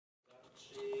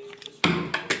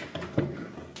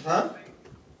Hä?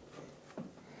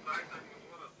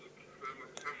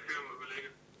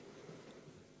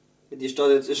 Die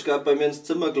steht jetzt, ist gerade bei mir ins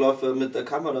Zimmer gelaufen mit der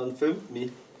Kamera und filmt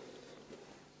mich.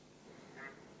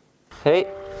 Hey,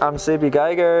 I'm Sebi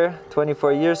Geiger,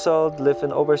 24 years old, live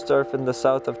in Oberstdorf in the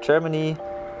south of Germany,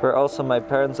 where also my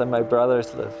parents and my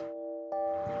brothers live.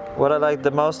 What I like the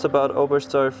most about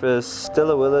Oberstdorf is still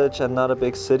a village and not a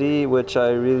big city, which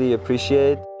I really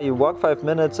appreciate. You walk 5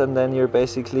 minutes and then you're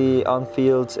basically on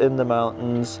fields in the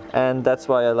mountains, and that's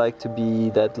why I like to be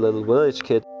that little village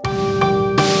kid.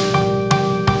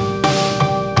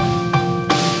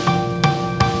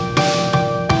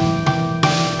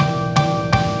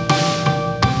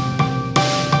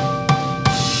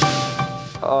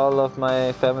 All of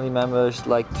my family members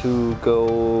like to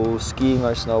go skiing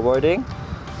or snowboarding,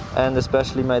 and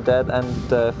especially my dad and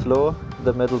Flo,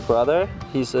 the middle brother.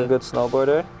 He's a good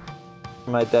snowboarder.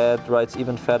 My dad rides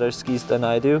even fatter skis than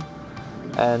I do,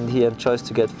 and he enjoys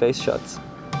to get face shots.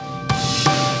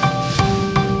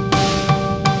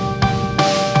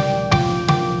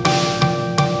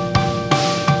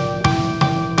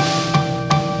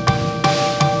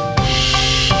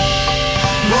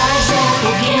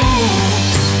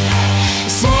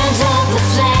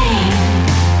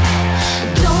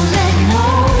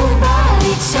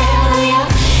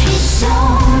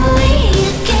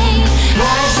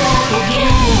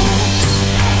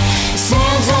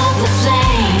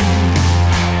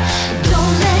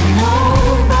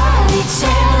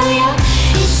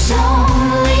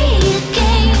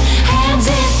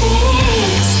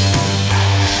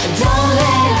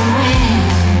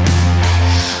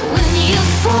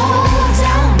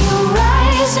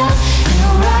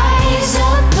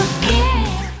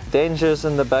 Dangers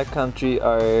in the backcountry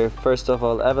are, first of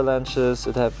all, avalanches.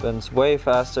 It happens way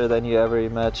faster than you ever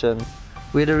imagine.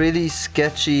 We had a really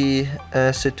sketchy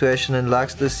situation in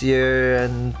Laax this year,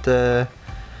 and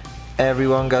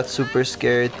everyone got super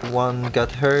scared. One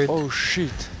got hurt. Oh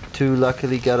shit. Two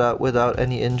luckily got out without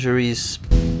any injuries.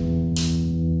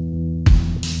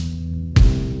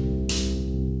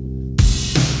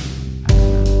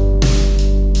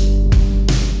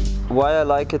 Why I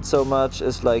like it so much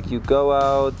is like you go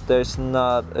out, there's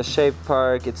not a shaped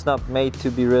park, it's not made to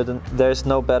be ridden. There's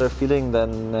no better feeling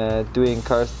than doing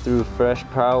cars through fresh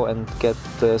pow and get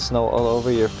the snow all over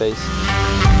your face.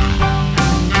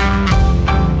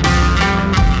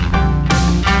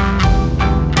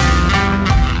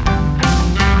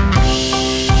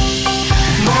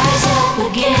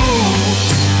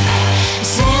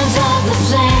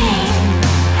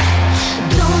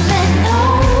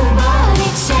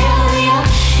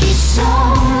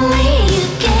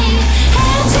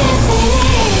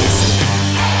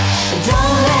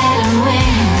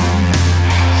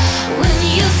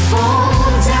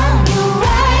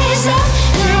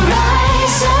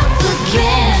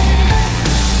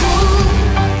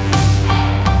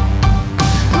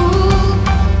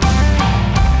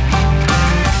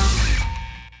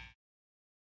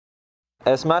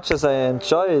 As much as I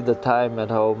enjoy the time at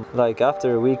home, like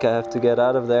after a week I have to get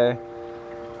out of there,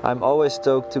 I'm always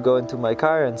stoked to go into my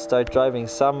car and start driving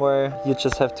somewhere. You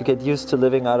just have to get used to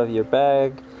living out of your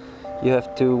bag. You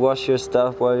have to wash your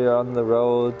stuff while you're on the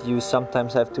road. You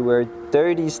sometimes have to wear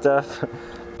dirty stuff,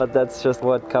 but that's just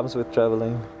what comes with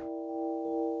traveling.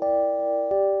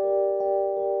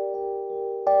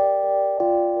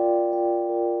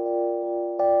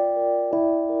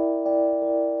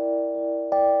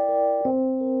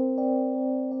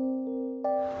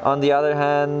 On the other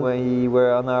hand, we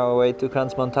were on our way to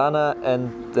Crans-Montana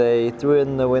and they threw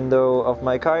in the window of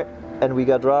my car and we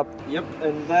got robbed. Yep,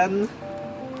 and then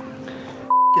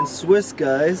Swiss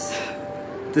guys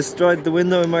destroyed the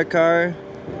window in my car,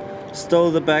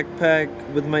 stole the backpack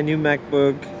with my new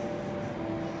MacBook,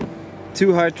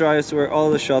 2 hard drives where all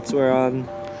the shots were on.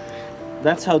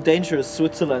 That's how dangerous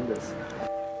Switzerland is.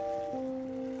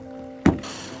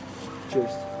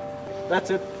 Cheers. That's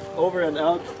it. Over and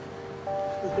out.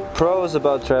 Pros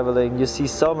about traveling: you see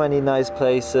so many nice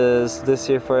places. This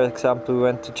year, for example, we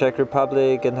went to Czech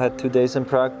Republic and had 2 days in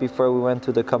Prague before we went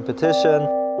to the competition.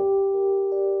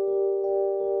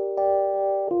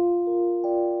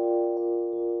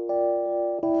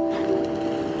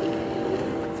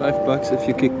 $5 if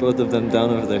you kick both of them down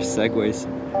over their segways.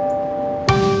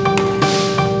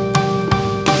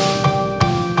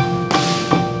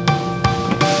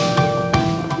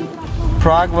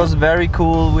 Prague was very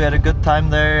cool, we had a good time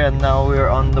there, and now we're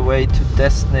on the way to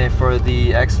Destiny for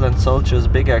the Excellent Soldiers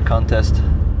Big Air contest.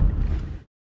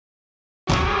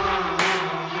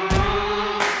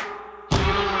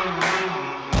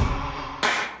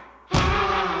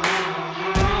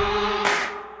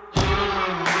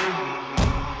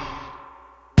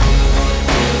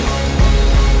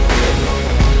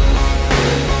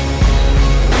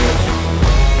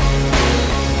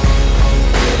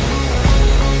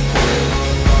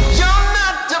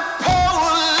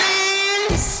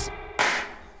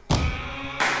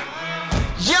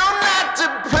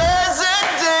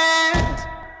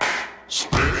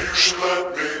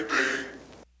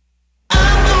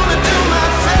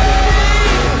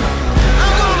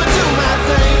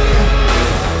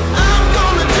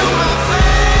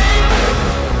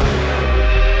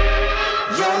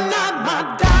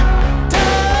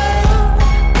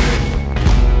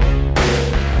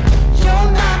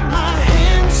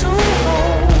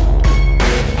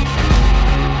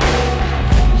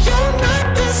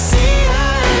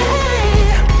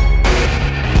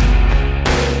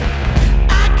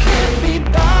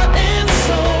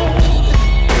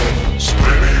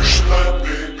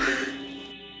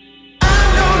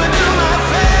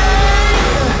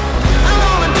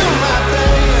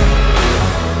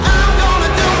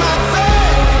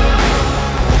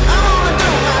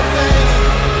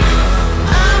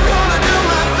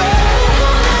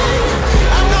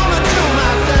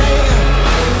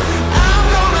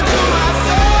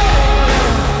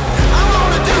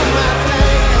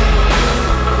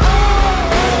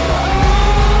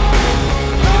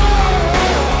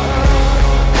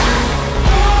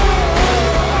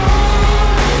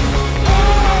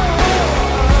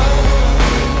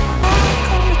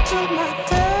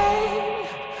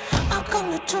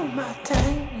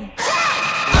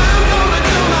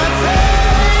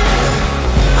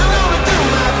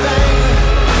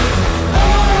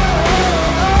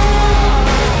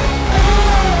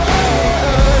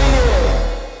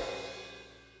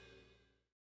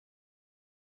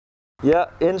 Yeah,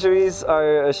 injuries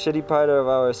are a shitty part of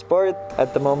our sport.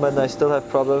 At the moment I still have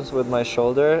problems with my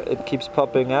shoulder. It keeps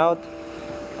popping out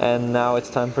and now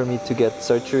it's time for me to get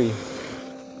surgery.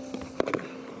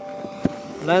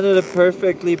 Landed it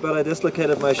perfectly, but I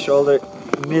dislocated my shoulder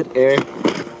mid-air.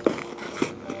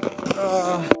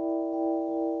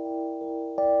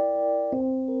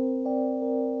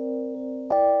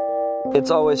 It's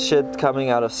always shit coming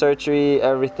out of surgery,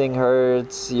 everything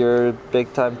hurts, you're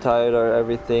big time tired or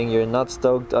everything, you're not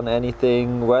stoked on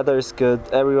anything, weather's good,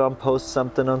 everyone posts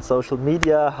something on social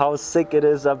media, how sick it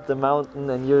is up the mountain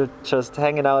and you're just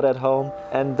hanging out at home.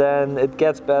 And then it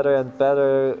gets better and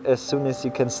better as soon as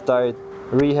you can start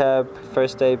rehab.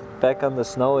 First day back on the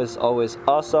snow is always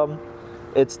awesome.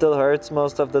 It still hurts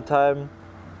most of the time,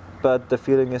 but the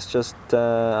feeling is just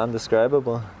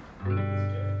undescribable.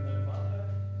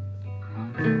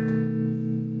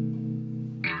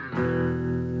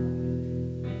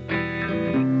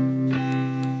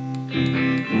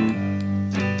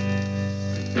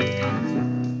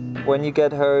 When you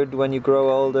get hurt, when you grow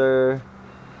older,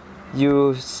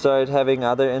 you start having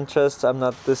other interests. I'm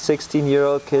not the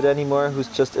 16-year-old kid anymore who's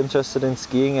just interested in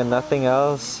skiing and nothing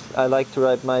else. I like to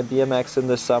ride my BMX in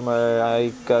the summer.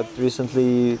 I got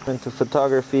recently into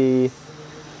photography,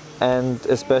 and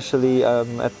especially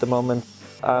at the moment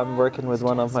I'm working with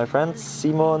one of my friends,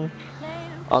 Simon,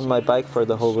 on my bike for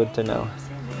the whole winter now.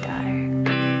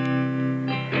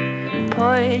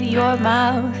 Put your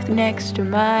mouth next to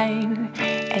mine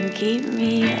and keep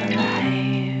me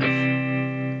alive.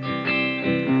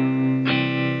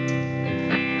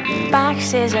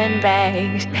 Boxes and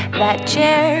bags, that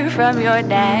chair from your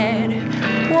dad,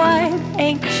 one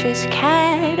anxious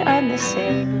cat on the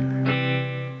sill.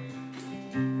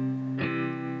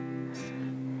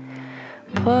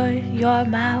 Put your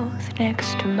mouth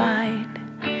next to mine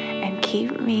and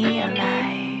keep me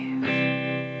alive.